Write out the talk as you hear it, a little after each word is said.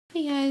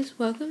Hey guys,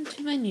 welcome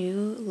to my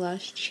new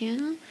Lush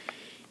channel,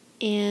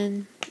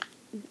 and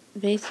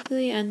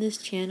basically on this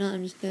channel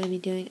I'm just going to be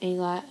doing a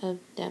lot of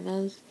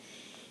demos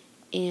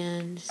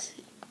and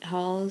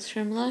hauls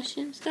from Lush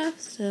and stuff,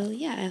 so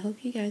yeah, I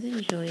hope you guys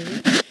enjoy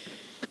it.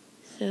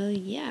 So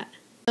yeah.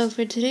 So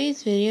for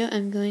today's video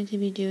I'm going to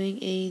be doing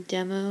a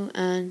demo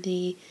on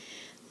the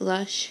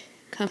Lush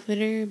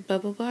Comforter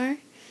Bubble Bar,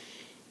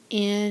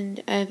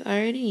 and I've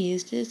already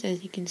used this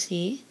as you can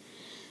see,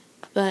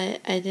 but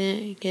I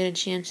didn't get a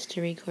chance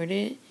to record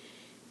it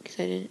because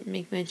I didn't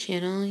make my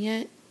channel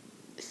yet.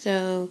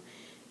 So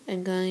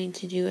I'm going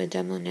to do a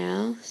demo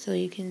now so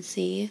you can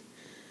see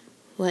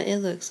what it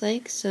looks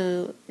like.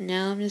 So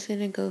now I'm just going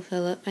to go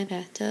fill up my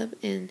bathtub,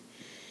 and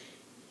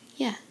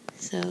yeah,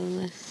 so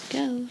let's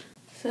go.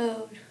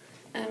 So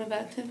I'm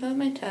about to fill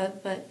my tub,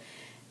 but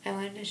I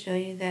wanted to show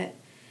you that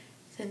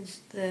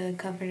since the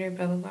Comforter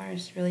Bubble Bar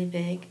is really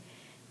big,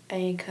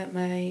 I cut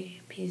my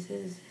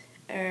pieces,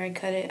 or I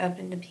cut it up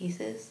into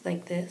pieces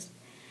like this,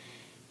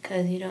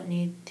 because you don't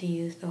need to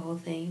use the whole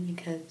thing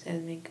because it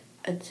would make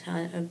a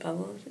ton of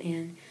bubbles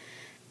and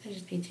it would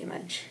just be too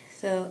much.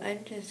 So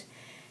I'm just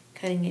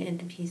cutting it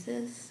into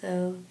pieces.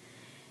 So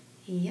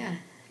yeah,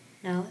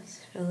 now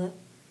let's fill up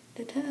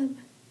the tub.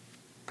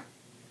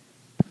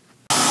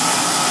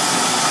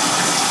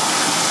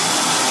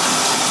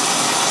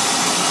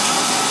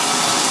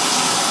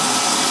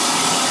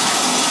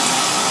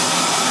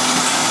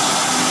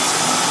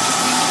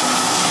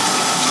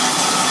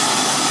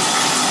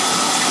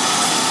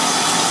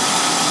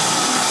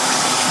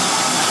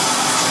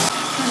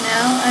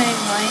 Now I'm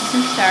going to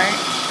start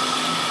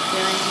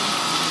doing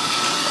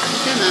the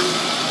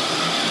demo.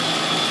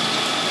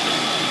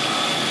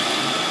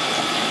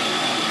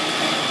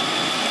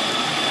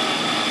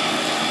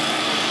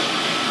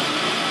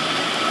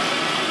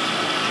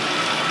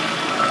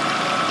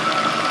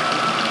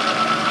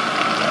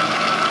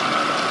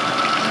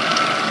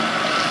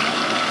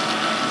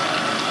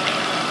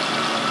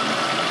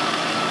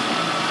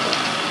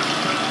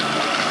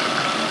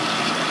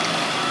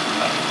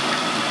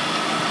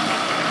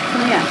 So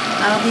yeah,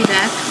 I'll be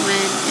back when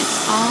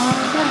it's all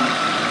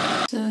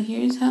done. So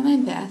here's how my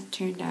bath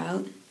turned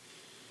out.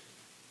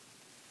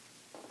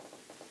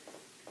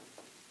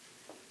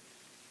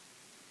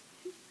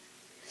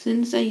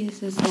 Since I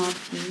used a small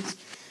piece,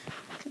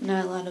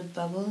 not a lot of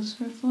bubbles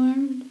were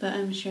formed, but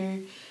I'm sure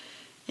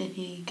if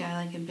you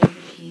got like a bigger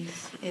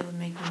piece, it would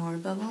make more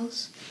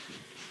bubbles.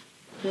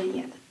 But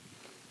yeah.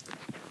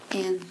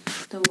 And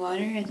the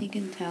water, as you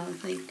can tell,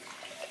 is like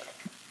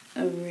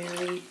a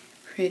really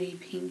pretty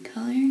pink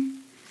color.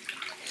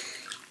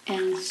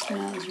 And it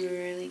smells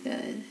really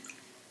good.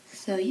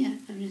 So yeah,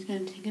 I'm just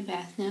going to take a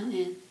bath now,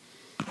 and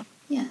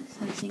yeah,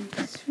 so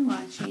thanks for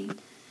watching.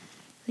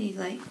 Please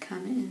like,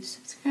 comment, and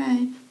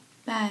subscribe.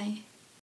 Bye.